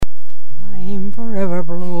forever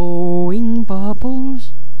blowing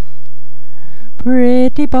bubbles,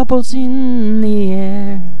 pretty bubbles in the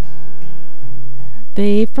air.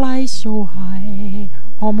 They fly so high,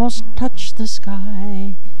 almost touch the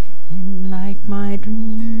sky, and like my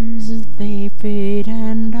dreams they fade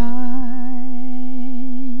and die.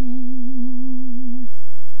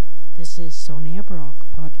 This is Sonia Brock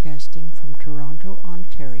podcasting from Toronto,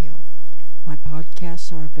 Ontario. My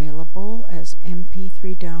podcasts are available as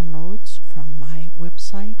MP3 downloads from my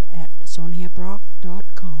website at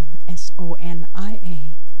soniabrock.com,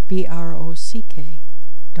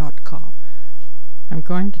 SONIABROCK.com. I'm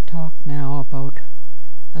going to talk now about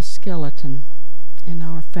a skeleton in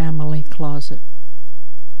our family closet.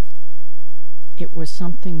 It was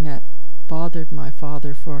something that bothered my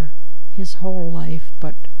father for his whole life,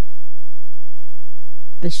 but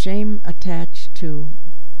the shame attached to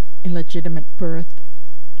illegitimate birth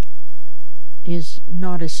is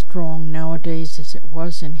not as strong nowadays as it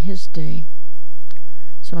was in his day.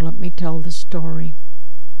 So let me tell the story.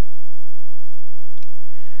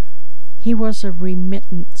 He was a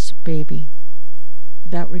remittance baby.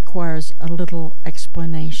 That requires a little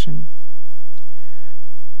explanation.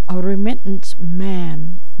 A remittance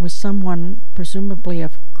man was someone presumably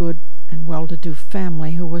of good and well-to-do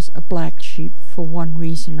family who was a black sheep for one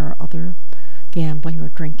reason or other, gambling or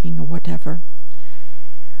drinking or whatever,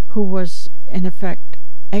 who was in effect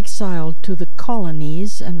exiled to the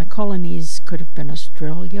colonies, and the colonies could have been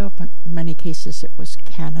Australia, but in many cases it was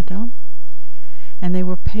Canada, and they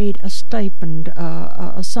were paid a stipend,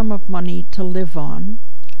 a sum of money to live on,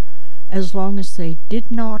 as long as they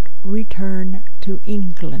did not return to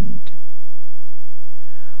England.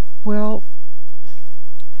 Well,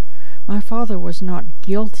 my father was not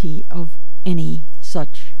guilty of any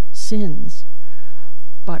such sins,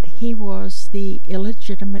 but he was the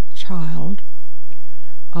illegitimate child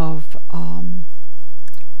of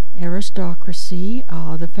aristocracy.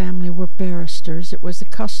 The family were barristers. It was a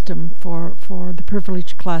custom for the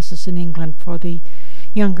privileged classes in England for the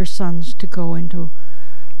younger sons to go into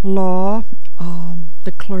law,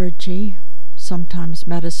 the clergy, sometimes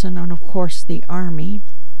medicine, and of course the army.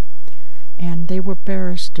 And they were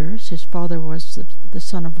barristers. His father was the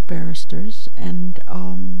son of barristers, and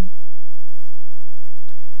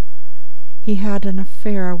he had an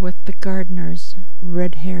affair with the gardener's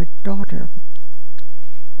red-haired daughter,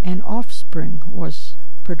 and offspring was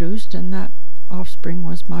produced, and that offspring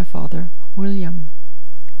was my father, William.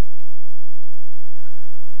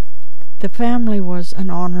 The family was an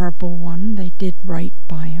honorable one. They did right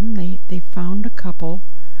by him. They found a couple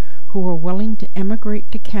who were willing to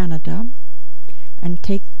emigrate to Canada and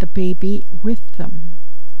take the baby with them.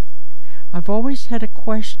 I've always had a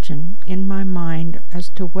question in my mind as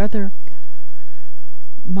to whether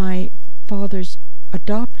my father's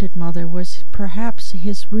adopted mother was perhaps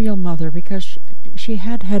his real mother, because she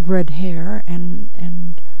had red hair,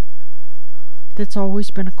 and that's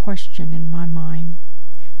always been a question in my mind.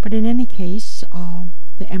 But in any case,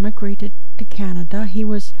 they emigrated to Canada. He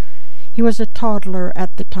was a toddler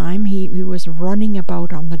at the time. He was running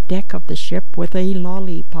about on the deck of the ship with a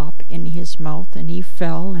lollipop in his mouth, and he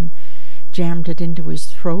fell and jammed it into his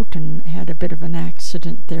throat and had a bit of an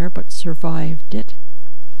accident there, but survived it.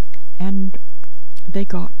 And they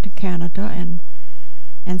got to Canada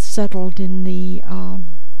and settled in the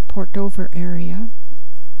Port Dover area,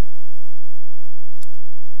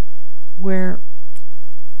 where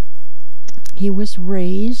he was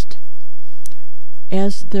raised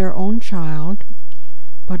as their own child.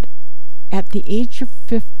 But at the age of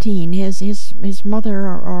 15, his mother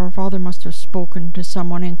or father must have spoken to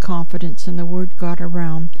someone in confidence, and the word got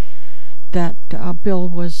around that Bill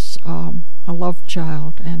was a love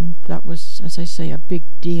child, and that was, as I say, a big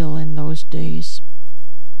deal in those days.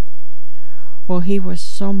 Well, he was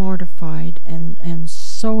so mortified and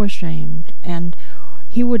so ashamed, and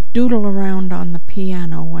he would doodle around on the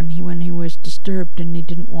piano when he was disturbed and he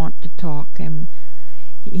didn't want to talk, and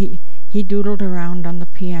he doodled around on the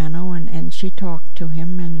piano, and she talked to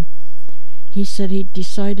him, and he said he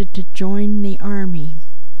decided to join the army.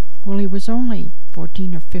 Well, he was only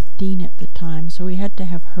 14 or 15 at the time, so he had to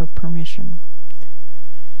have her permission.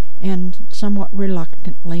 And somewhat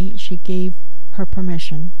reluctantly, she gave her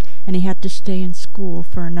permission, and he had to stay in school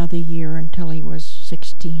for another year until he was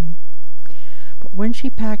 16. But when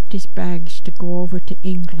she packed his bags to go over to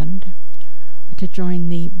England to join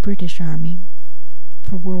the British Army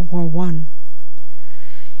for World War I,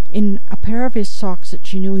 in a pair of his socks that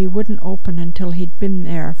she knew he wouldn't open until he'd been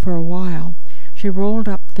there for a while, she rolled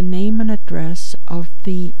up the name and address of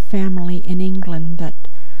the family in England that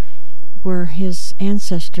were his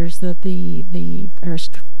ancestors, the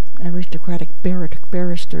aristocratic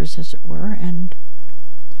barristers, as it were, and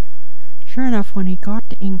sure enough, when he got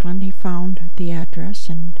to England, he found the address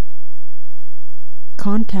and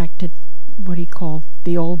contacted what he called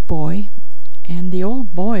the old boy, and the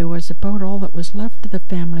old boy was about all that was left of the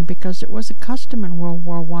family, because it was a custom in World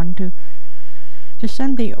War I to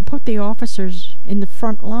put the officers in the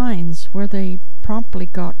front lines where they promptly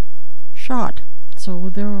got shot. So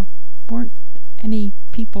there weren't any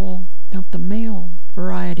people of the male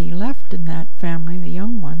variety left in that family, the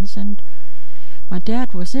young ones, and my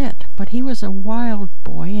dad was it. But he was a wild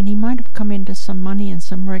boy, and he might have come into some money and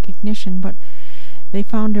some recognition, but they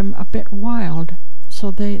found him a bit wild,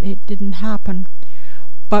 so it didn't happen.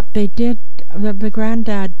 But they did, the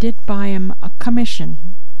granddad did buy him a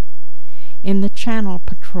commission in the Channel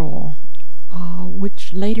Patrol,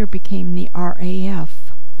 which later became the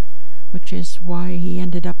RAF, which is why he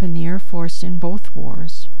ended up in the Air Force in both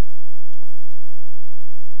wars.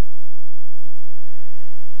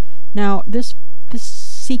 Now, this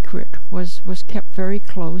secret was kept very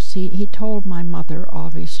close. He told my mother,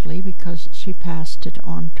 obviously, because she passed it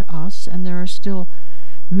on to us, and there are still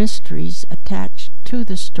mysteries attached to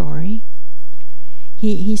the story.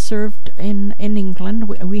 He served in England.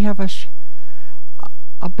 We have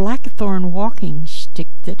a blackthorn walking stick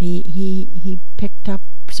that he picked up.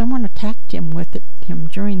 Someone attacked him with him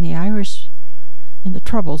during the Irish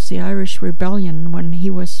Rebellion, when he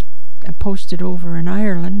was posted over in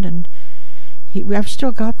Ireland, and I've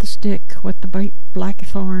still got the stick with the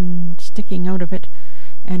blackthorn sticking out of it,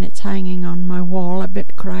 and it's hanging on my wall, a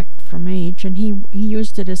bit cracked from age. And he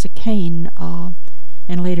used it as a cane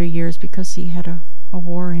in later years, because he had a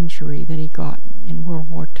war injury that he got in World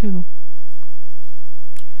War II.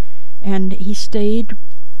 And he stayed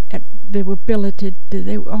they were billeted.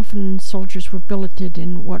 Often soldiers were billeted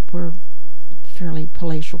in what were fairly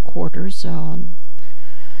palatial quarters.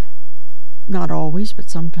 Not always, but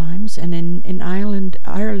sometimes. And in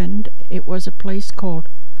Ireland, it was a place called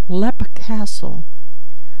Leap Castle.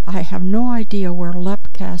 I have no idea where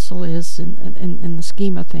Leap Castle is in the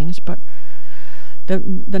scheme of things, but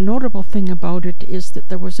the notable thing about it is that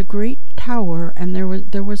there was a great tower, and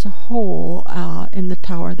there was a hole in the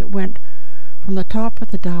tower that went from the top of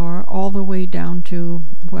the tower all the way down to,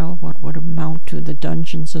 well, what would amount to the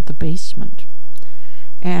dungeons of the basement.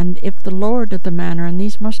 And if the lord of the manor, and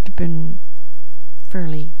these must have been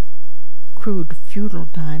fairly crude feudal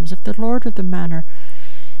times, if the lord of the manor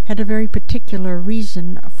had a very particular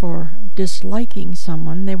reason for disliking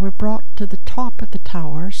someone, they were brought to the top of the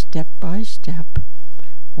tower step by step,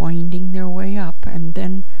 winding their way up, and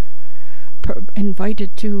then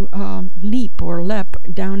invited to leap or leap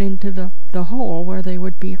down into the hole, where they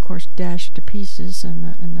would be, of course, dashed to pieces in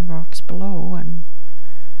the rocks below. And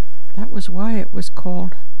that was why it was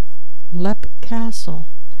called Leap Castle.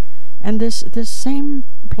 And this same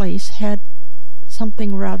place had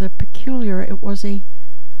something rather peculiar. It was a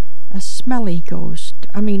smelly ghost.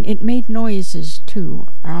 I mean, it made noises too.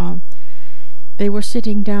 They were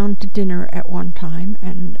sitting down to dinner at one time,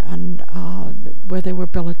 and where they were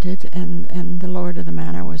billeted, and the lord of the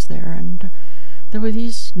manor was there, and there were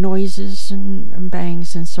these noises and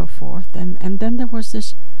bangs and so forth, and then there was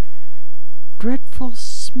this dreadful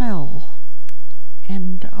smell,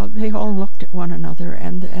 and they all looked at one another,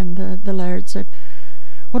 and the laird said,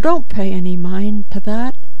 "Well, don't pay any mind to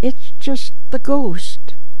that. It's just the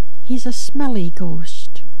ghost. He's a smelly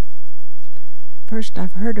ghost." First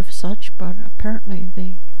I've heard of such, but apparently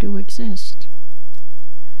they do exist.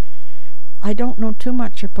 I don't know too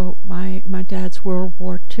much about my dad's World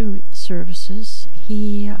War II services.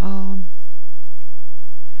 He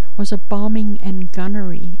was a bombing and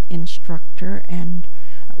gunnery instructor, and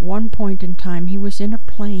at one point in time he was in a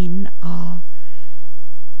plane.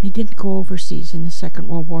 He didn't go overseas in the Second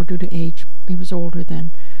World War due to age. He was older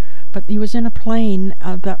then. But he was in a plane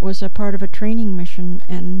that was a part of a training mission,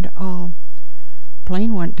 and the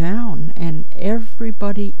plane went down, and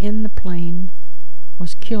everybody in the plane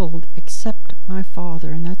was killed except my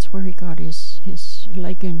father, and that's where he got his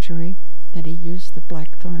leg injury that he used the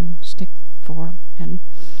blackthorn stick for,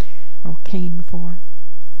 or cane for.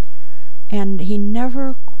 And he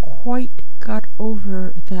never quite got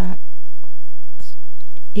over that.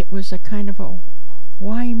 It was a kind of a,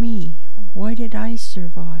 why me? Why did I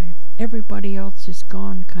survive? Everybody else is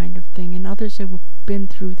gone kind of thing, and others who have been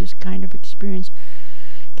through this kind of experience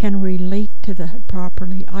can relate to that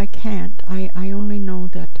properly. I can't. I only know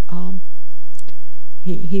that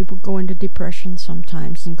he would go into depression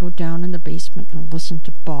sometimes and go down in the basement and listen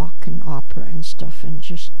to Bach and opera and stuff, and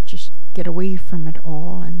just get away from it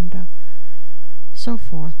all, and so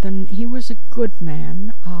forth. And he was a good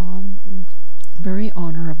man. very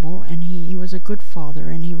honorable, and he was a good father,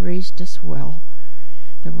 and he raised us well.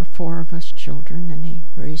 There were 4 of us children, and he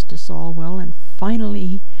raised us all well. And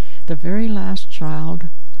finally, the very last child,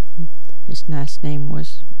 his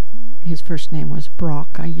first name was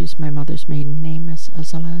Brock. I used my mother's maiden name as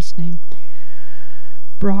a last name.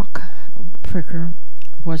 Brock Pricker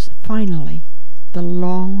was finally the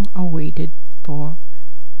long-awaited for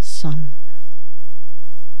son.